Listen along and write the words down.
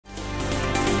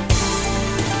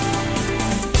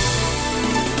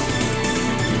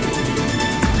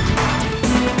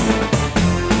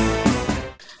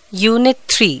Unit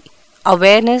 3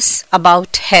 Awareness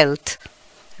about Health.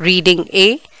 Reading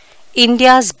A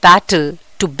India's Battle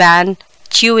to Ban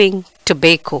Chewing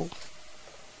Tobacco.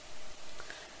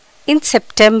 In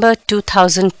September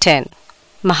 2010,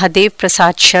 Mahadev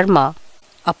Prasad Sharma,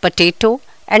 a potato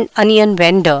and onion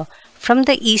vendor from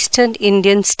the eastern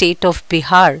Indian state of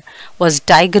Bihar, was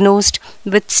diagnosed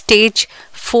with stage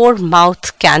 4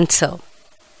 mouth cancer.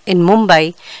 In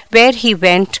Mumbai, where he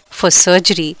went for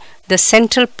surgery, the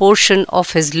central portion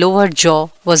of his lower jaw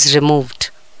was removed.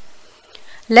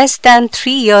 Less than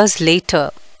 3 years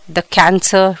later, the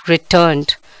cancer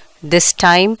returned, this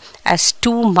time as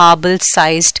 2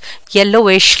 marble-sized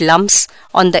yellowish lumps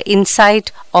on the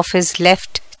inside of his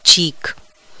left cheek.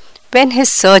 When his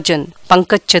surgeon,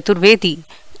 Pankaj Chaturvedi,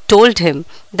 told him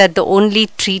that the only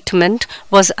treatment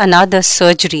was another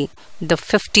surgery, the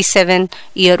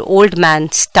 57-year-old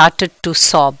man started to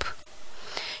sob.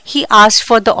 He asked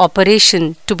for the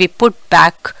operation to be put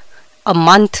back a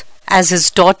month as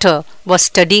his daughter was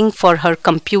studying for her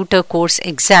computer course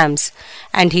exams,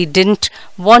 and he didn't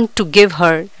want to give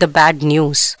her the bad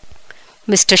news.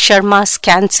 Mr. Sharma's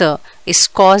cancer is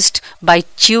caused by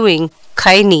chewing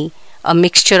khaini, a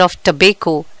mixture of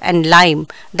tobacco and lime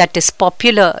that is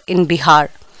popular in Bihar,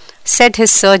 said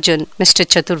his surgeon, Mr.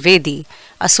 Chaturvedi,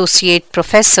 Associate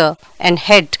Professor and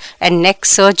Head and Neck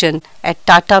Surgeon at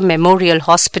Tata Memorial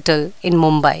Hospital in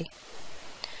Mumbai.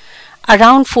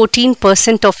 Around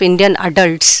 14% of Indian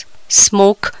adults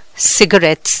smoke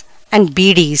cigarettes and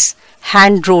bidis,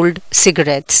 hand-rolled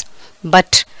cigarettes,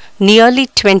 but nearly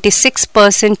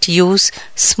 26% use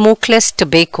smokeless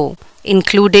tobacco,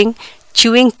 including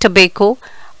chewing tobacco,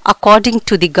 according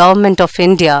to the Government of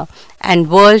India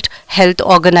and World Health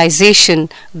Organization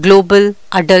Global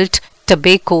Adult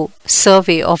Tobacco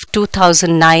Survey of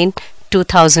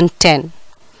 2009-2010.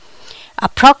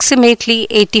 Approximately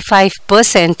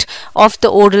 85% of the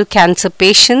oral cancer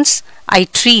patients I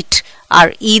treat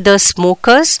are either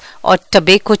smokers or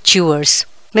tobacco chewers,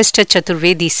 Mr.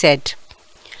 Chaturvedi said.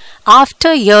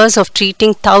 After years of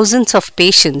treating thousands of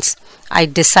patients, I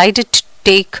decided to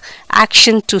take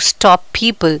action to stop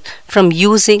people from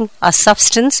using a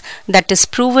substance that is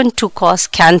proven to cause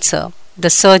cancer, the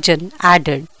surgeon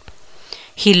added.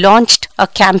 He launched a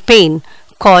campaign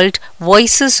called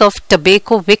Voices of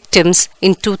Tobacco Victims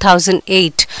in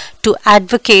 2008 to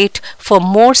advocate for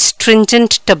more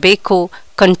stringent tobacco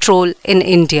control in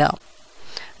India.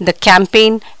 The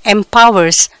campaign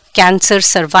empowers cancer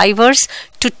survivors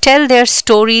to tell their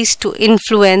stories to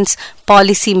influence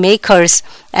policymakers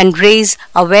and raise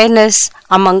awareness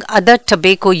among other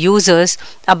tobacco users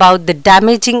about the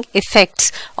damaging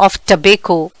effects of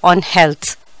tobacco on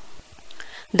health.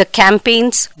 The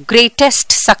campaign's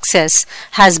greatest success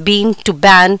has been to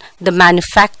ban the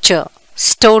manufacture,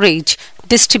 storage,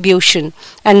 distribution,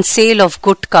 and sale of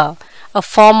gutka, a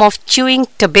form of chewing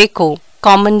tobacco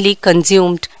commonly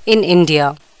consumed in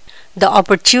India. The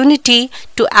opportunity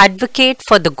to advocate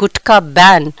for the gutka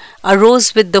ban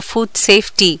arose with the Food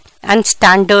Safety and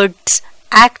Standards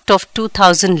Act of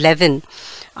 2011,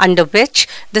 under which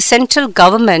the central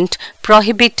government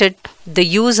prohibited the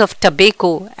use of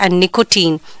tobacco and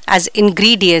nicotine as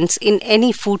ingredients in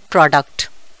any food product.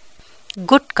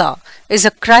 Gutka is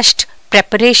a crushed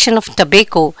preparation of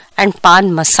tobacco and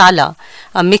pan masala,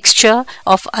 a mixture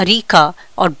of areca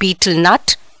or betel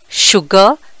nut,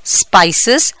 sugar,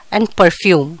 spices and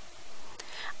perfume.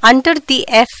 Under the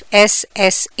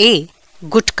FSSA,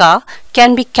 gutka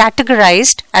can be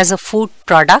categorized as a food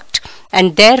product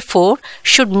and therefore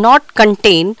should not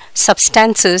contain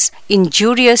substances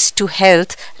injurious to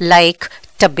health like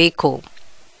tobacco.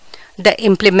 The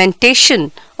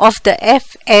implementation of the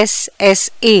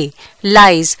FSSA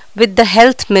lies with the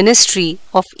Health Ministry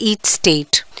of each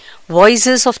state.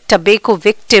 Voices of Tobacco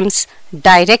Victims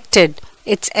directed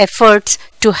its efforts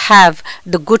to have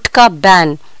the gutka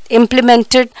ban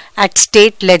implemented at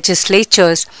state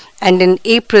legislatures, and in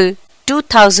April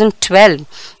 2012,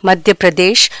 Madhya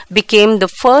Pradesh became the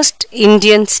first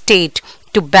Indian state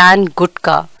to ban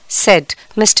gutka, said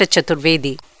Mr.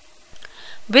 Chaturvedi.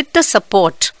 With the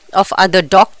support of other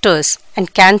doctors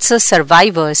and cancer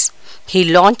survivors, he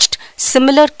launched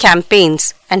similar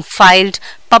campaigns and filed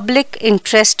public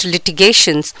interest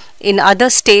litigations in other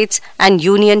states and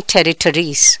union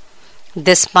territories.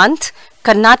 This month,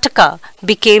 Karnataka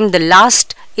became the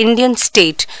last Indian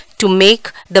state to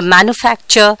make the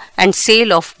manufacture and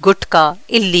sale of gutka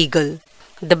illegal.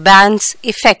 The ban's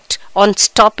effect on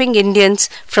stopping Indians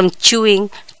from chewing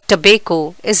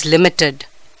tobacco is limited.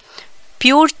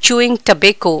 pure chewing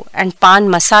tobacco and pan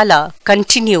masala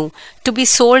continue to be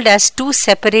sold as two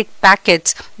separate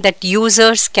packets that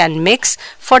users can mix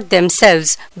for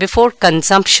themselves before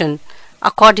consumption,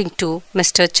 according to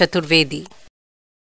Mr. Chaturvedi.